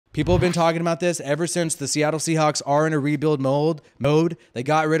People have been talking about this ever since the Seattle Seahawks are in a rebuild mode. They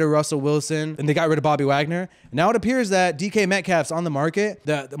got rid of Russell Wilson and they got rid of Bobby Wagner. Now it appears that DK Metcalf's on the market.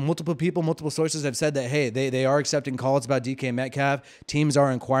 That multiple sources have said that, hey, they are accepting calls about DK Metcalf. Teams are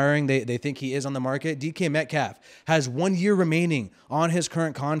inquiring. They think he is on the market. DK Metcalf has 1 year remaining on his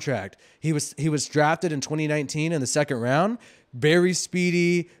current contract. He was drafted in 2019 in the second round. Very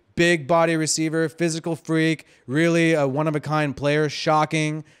speedy, big body receiver, physical freak, really a one-of-a-kind player.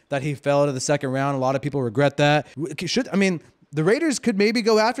 Shocking that he fell to the second round. A lot of people regret that. The Raiders could maybe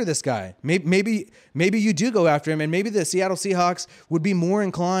go after this guy. Maybe you do go after him, and maybe the Seattle Seahawks would be more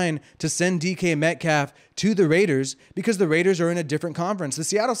inclined to send DK Metcalf to the Raiders because the Raiders are in a different conference. The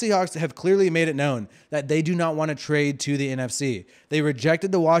Seattle Seahawks have clearly made it known that they do not want to trade to the NFC. They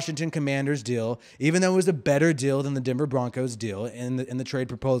rejected the Washington Commanders deal, even though it was a better deal than the Denver Broncos deal in the trade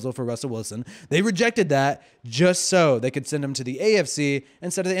proposal for Russell Wilson. They rejected that just so they could send him to the AFC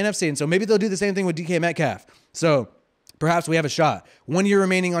instead of the NFC. And so maybe they'll do the same thing with DK Metcalf. So perhaps we have a shot. 1 year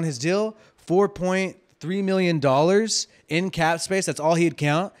remaining on his deal, $4.3 million in cap space. That's all he'd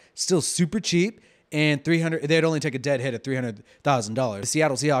count. Still super cheap. And they'd only take a dead hit at $300,000. The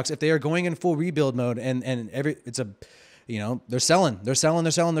Seattle Seahawks, if they are going in full rebuild mode they're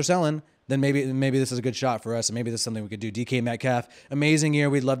selling, then maybe this is a good shot for us, and maybe this is something we could do. DK Metcalf, amazing year.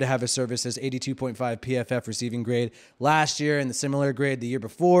 We'd love to have his services. 82.5 PFF receiving grade last year and the similar grade the year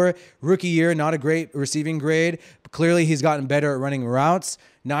before. Rookie year, not a great receiving grade, but clearly he's gotten better at running routes.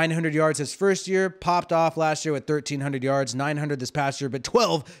 900 yards his first year, popped off last year with 1,300 yards, 900 this past year, but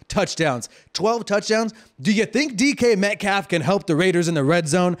 12 touchdowns. 12 touchdowns? Do you think DK Metcalf can help the Raiders in the red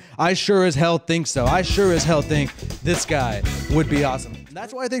zone? I sure as hell think so. I sure as hell think this guy would be awesome.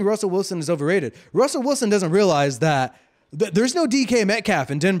 That's why I think Russell Wilson is overrated. Russell Wilson doesn't realize that there's no DK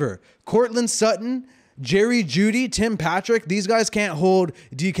Metcalf in Denver. Cortland Sutton, Jerry Jeudy, Tim Patrick, these guys can't hold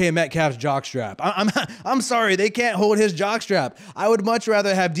DK Metcalf's jockstrap. I'm sorry, they can't hold his jockstrap. I would much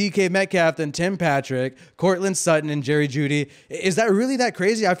rather have DK Metcalf than Tim Patrick, Cortland Sutton, and Jerry Jeudy. Is that really that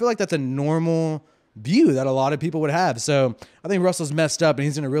crazy? I feel like that's a normal view that a lot of people would have. So I think Russell's messed up, and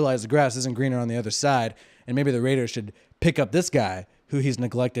he's going to realize the grass isn't greener on the other side, and maybe the Raiders should pick up this guy who he's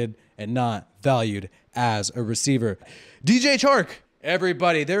neglected and not valued as a receiver. DJ Chark.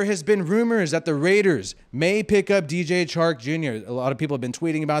 Everybody, there has been rumors that the Raiders may pick up DJ Chark Jr. A lot of people have been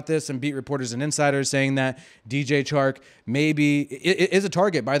tweeting about this, and beat reporters and insiders saying that DJ Chark is a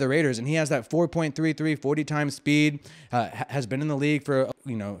target by the Raiders, and he has that 4.33 40 times speed, has been in the league for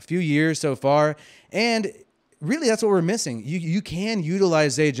a few years so far, and really, that's what we're missing. You can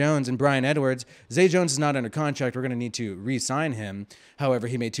utilize Zay Jones and Bryan Edwards. Zay Jones is not under contract. We're going to need to re-sign him. However,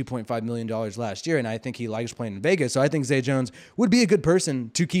 he made $2.5 million last year, and I think he likes playing in Vegas. So I think Zay Jones would be a good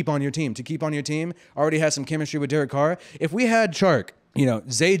person to keep on your team. Already has some chemistry with Derek Carr. If we had Chark,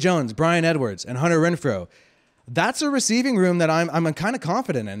 Zay Jones, Bryan Edwards, and Hunter Renfrow, that's a receiving room that I'm kind of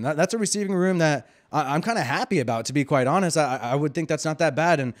confident in. That's a receiving room that I'm kind of happy about, to be quite honest. I would think that's not that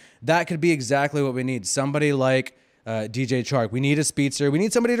bad, and that could be exactly what we need. Somebody like DJ Chark. We need a speedster. We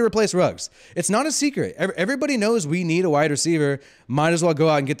need somebody to replace Ruggs. It's not a secret. Everybody knows we need a wide receiver. Might as well go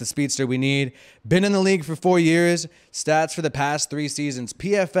out and get the speedster we need. Been in the league for 4 years. Stats for the past 3 seasons.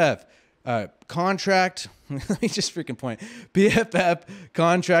 PFF contract. Let me just freaking point. PFF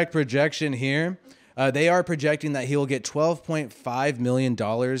contract projection here. They are projecting that he will get $12.5 million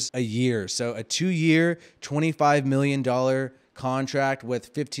a year. So a 2-year, $25 million contract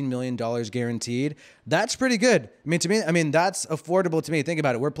with $15 million guaranteed. That's pretty good. To me, that's affordable to me. Think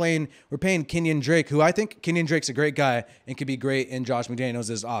about it. We're paying Kenyon Drake, who I think Kenyon Drake's a great guy and could be great in Josh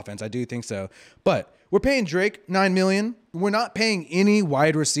McDaniels' offense. I do think so. But we're paying Drake $9 million. We're not paying any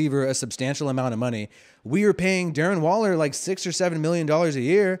wide receiver a substantial amount of money. We are paying Darren Waller like $6 or $7 million a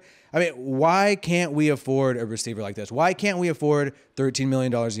year. Why can't we afford a receiver like this? Why can't we afford $13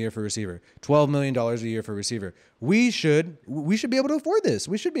 million a year for a receiver, $12 million a year for a receiver? We should be able to afford this.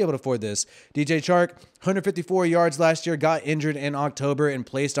 We should be able to afford this. DJ Chark, 154 yards last year, got injured in October and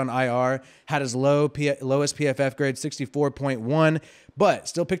placed on IR, had his lowest PFF grade, 64.1, but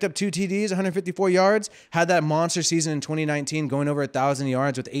still picked up 2 TDs, 154 yards, had that monster season in 2019, going over 1,000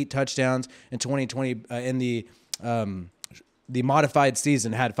 yards with 8 touchdowns in 2020 in the modified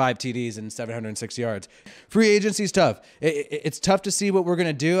season, had 5 TDs and 706 yards. Free agency is tough. It's tough to see what we're going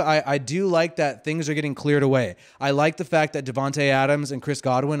to do. I do like that things are getting cleared away. I like the fact that Devontae Adams and Chris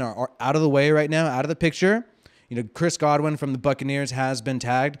Godwin are out of the way right now, out of the picture. Chris Godwin from the Buccaneers has been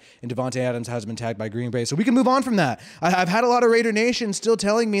tagged, and Devontae Adams has been tagged by Green Bay. So we can move on from that. I've had a lot of Raider Nation still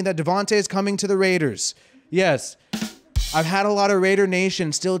telling me that Devontae is coming to the Raiders. Yes, I've had a lot of Raider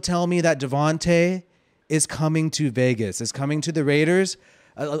Nation still tell me that Devontae is coming to Vegas, is coming to the Raiders.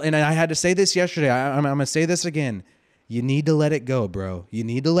 And I had to say this yesterday. I'm going to say this again. You need to let it go, bro. You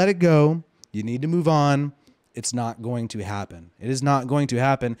need to let it go. You need to move on. It's not going to happen. It is not going to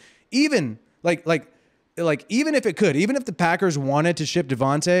happen. Even even if it could, even if the Packers wanted to ship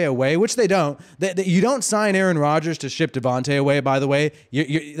Devontae away, which they don't, you don't sign Aaron Rodgers to ship Devontae away, by the way.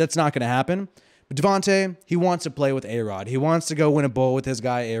 That's not going to happen. But Devontae, he wants to play with A-Rod. He wants to go win a bowl with his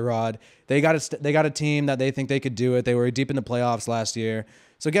guy A-Rod. They got a team that they think they could do it. They were deep in the playoffs last year.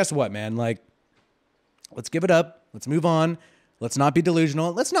 So guess what, man? Like, let's give it up. Let's move on. Let's not be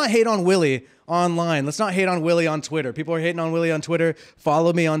delusional. Let's not hate on Willie online. Let's not hate on Willie on Twitter. People are hating on Willie on Twitter.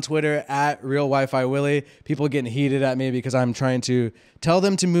 Follow me on Twitter at RealWiFiWillie. People are getting heated at me because I'm trying to tell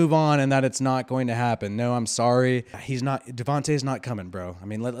them to move on and that it's not going to happen. No, I'm sorry. Devontae's not coming, bro. I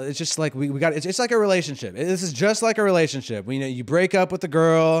mean, it's just like it's like a relationship. This is just like a relationship. You break up with the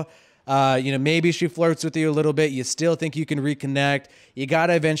girl. Maybe she flirts with you a little bit. You still think you can reconnect. You got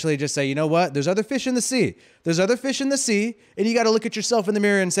to eventually just say, you know what? There's other fish in the sea. There's other fish in the sea. And you got to look at yourself in the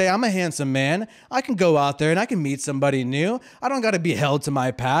mirror and say, I'm a handsome man. I can go out there and I can meet somebody new. I don't got to be held to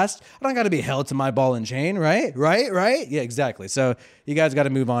my past. I don't got to be held to my ball and chain, right? Right? Yeah, exactly. So you guys got to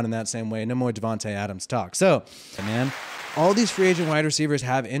move on in that same way. No more Devontae Adams talk. So, man, all these free agent wide receivers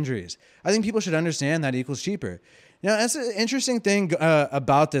have injuries. I think people should understand that equals cheaper. Now, that's an interesting thing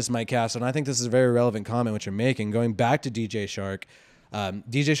about this, Mike Castle, and I think this is a very relevant comment which you're making. Going back to DJ Shark,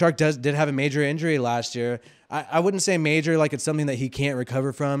 DJ Shark did have a major injury last year. I wouldn't say major, like it's something that he can't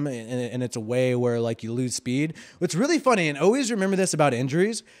recover from, and it's a way where like you lose speed. What's really funny, and always remember this about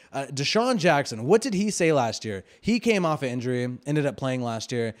injuries, Deshaun Jackson, what did he say last year? He came off an injury, ended up playing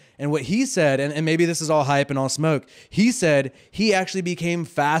last year, and what he said, and maybe this is all hype and all smoke, he said he actually became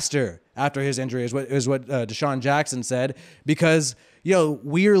faster after his injury is what Deshaun Jackson said, because,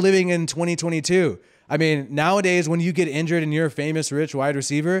 we are living in 2022. I mean, nowadays when you get injured and you're a famous rich wide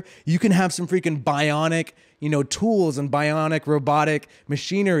receiver, you can have some freaking bionic, tools and bionic robotic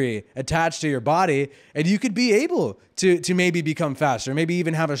machinery attached to your body, and you could be able to maybe become faster, maybe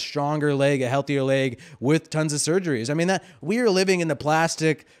even have a stronger leg, a healthier leg with tons of surgeries. I mean, that we are living in the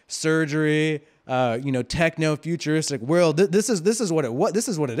plastic surgery, techno futuristic world. This is what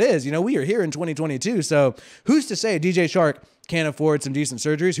it is. We are here in 2022. So who's to say DJ Shark can't afford some decent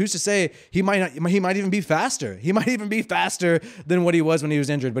surgeries? Who's to say he might even be faster? He might even be faster than what he was when he was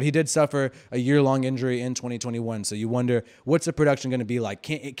injured, but he did suffer a year-long injury in 2021. So you wonder, what's the production going to be like?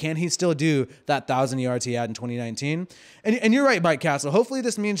 Can he still do that 1,000 yards he had in 2019? And you're right, Mike Castle. Hopefully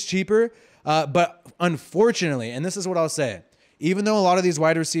this means cheaper, but unfortunately, and this is what I'll say, even though a lot of these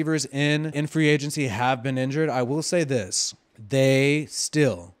wide receivers in free agency have been injured, I will say this, they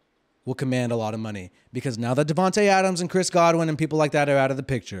still will command a lot of money, because now that Devontae Adams and Chris Godwin and people like that are out of the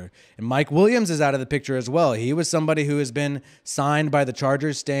picture, and Mike Williams is out of the picture as well. He was somebody who has been signed by the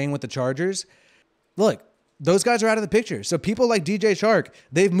Chargers, staying with the Chargers. Look, those guys are out of the picture. So people like DJ Shark,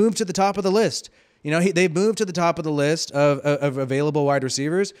 they've moved to the top of the list. They've moved to the top of the list of available wide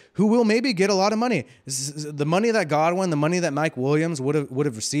receivers who will maybe get a lot of money. The money that Godwin, the money that Mike Williams would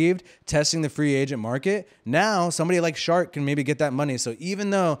have received testing the free agent market. Now somebody like Shark can maybe get that money. So even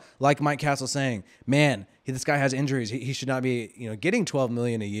though, like Mike Castle saying, man, this guy has injuries, he should not be getting $12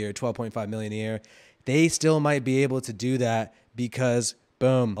 million a year, $12.5 million a year. They still might be able to do that because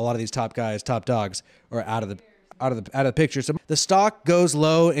boom, a lot of these top guys, top dogs are out of the picture. So the stock goes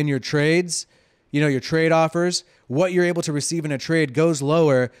low in your trades. Your trade offers, what you're able to receive in a trade goes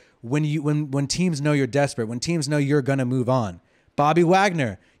lower when teams know you're desperate, when teams know you're going to move on. Bobby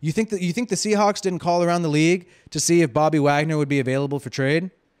Wagner, you think the Seahawks didn't call around the league to see if Bobby Wagner would be available for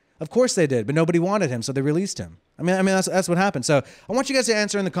trade? Of course they did, but nobody wanted him, so they released him. I mean that's what happened. So I want you guys to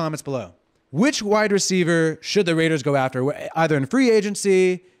answer in the comments below. Which wide receiver should the Raiders go after, either in free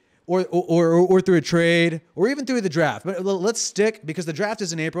agency or through a trade, or even through the draft? But let's stick, because the draft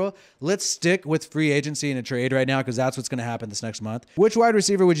is in April, let's stick with free agency and a trade right now, because that's what's going to happen this next month. Which wide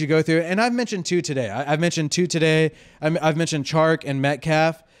receiver would you go through? And I've mentioned two today. I've mentioned Chark and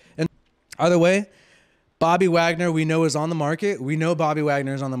Metcalf. And either way, Bobby Wagner, we know, is on the market. We know Bobby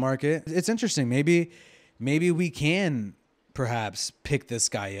Wagner is on the market. It's interesting. Maybe we can perhaps pick this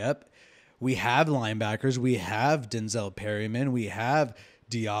guy up. We have linebackers. We have Denzel Perryman. We have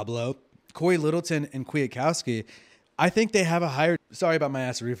Diablo, Corey Littleton, and Kwiatkowski. I think they have a higher... Sorry about my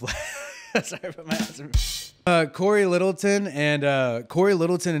ass reflex. Corey Littleton and Nick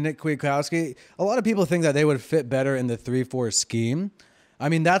Kwiatkowski. A lot of people think that they would fit better in the 3-4 scheme. I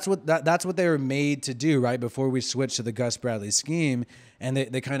mean, that's what they were made to do, right? Before we switched to the Gus Bradley scheme, and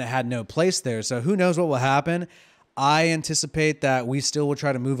they kind of had no place there. So who knows what will happen? I anticipate that we still will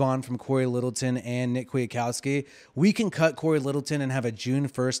try to move on from Corey Littleton and Nick Kwiatkowski. We can cut Corey Littleton and have a June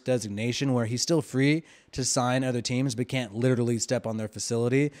 1st designation where he's still free to sign other teams, but can't literally step on their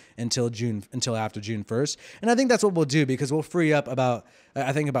facility until after June 1st. And I think that's what we'll do, because we'll free up about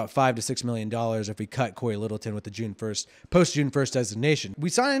 $5 to $6 million if we cut Corey Littleton with the post June 1st designation. We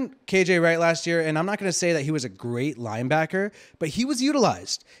signed KJ Wright last year, and I'm not going to say that he was a great linebacker, but he was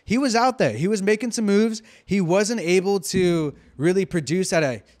utilized. He was out there. He was making some moves. He wasn't able to really produce at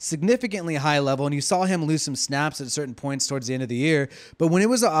a significantly high level, and you saw him lose some snaps at certain points towards the end of the year. But when it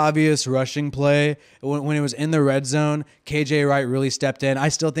was an obvious rushing play, when it was in the red zone, KJ Wright really stepped in. I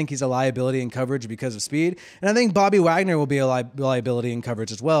still think he's a liability in coverage because of speed, and I think Bobby Wagner will be a liability in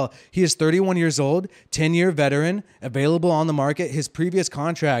coverage as well. He is 31 years old, 10-year veteran, available on the market. His previous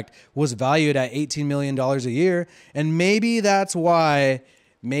contract was valued at $18 million a year, and maybe that's why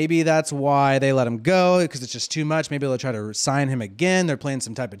they let him go, because it's just too much. Maybe they'll try to sign him again. They're playing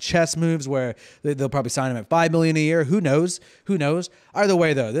some type of chess moves where they'll probably sign him at $5 million a year. Who knows? Either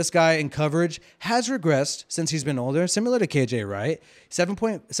way, though, this guy in coverage has regressed since he's been older, similar to KJ Wright.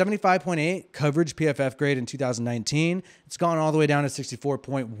 75.8 coverage PFF grade in 2019. It's gone all the way down to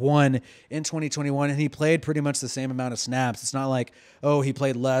 64.1 in 2021, and he played pretty much the same amount of snaps. It's not like, oh, he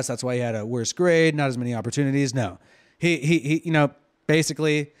played less, that's why he had a worse grade, not as many opportunities. No. He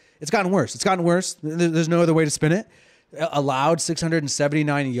basically, it's gotten worse. There's no other way to spin it. Allowed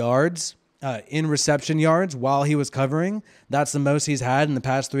 679 yards in reception yards while he was covering. That's the most he's had in the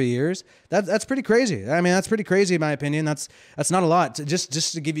past 3 years. That's pretty crazy. I mean, that's pretty crazy in my opinion. That's not a lot.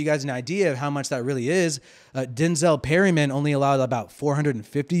 Just to give you guys an idea of how much that really is, Denzel Perryman only allowed about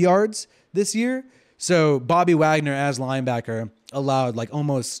 450 yards this year. So Bobby Wagner as linebacker allowed like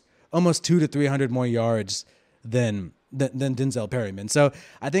almost 200 to 300 more yards than Denzel Perryman. So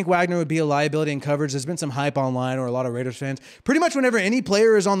I think Wagner would be a liability in coverage. There's been some hype online, or a lot of Raiders fans. Pretty much whenever any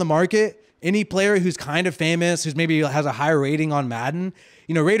player is on the market, any player who's kind of famous, who's maybe has a higher rating on Madden,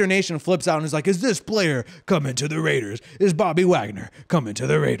 Raider Nation flips out and is like, is this player coming to the Raiders? Is Bobby Wagner coming to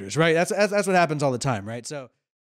the Raiders? Right? That's what happens all the time, right? So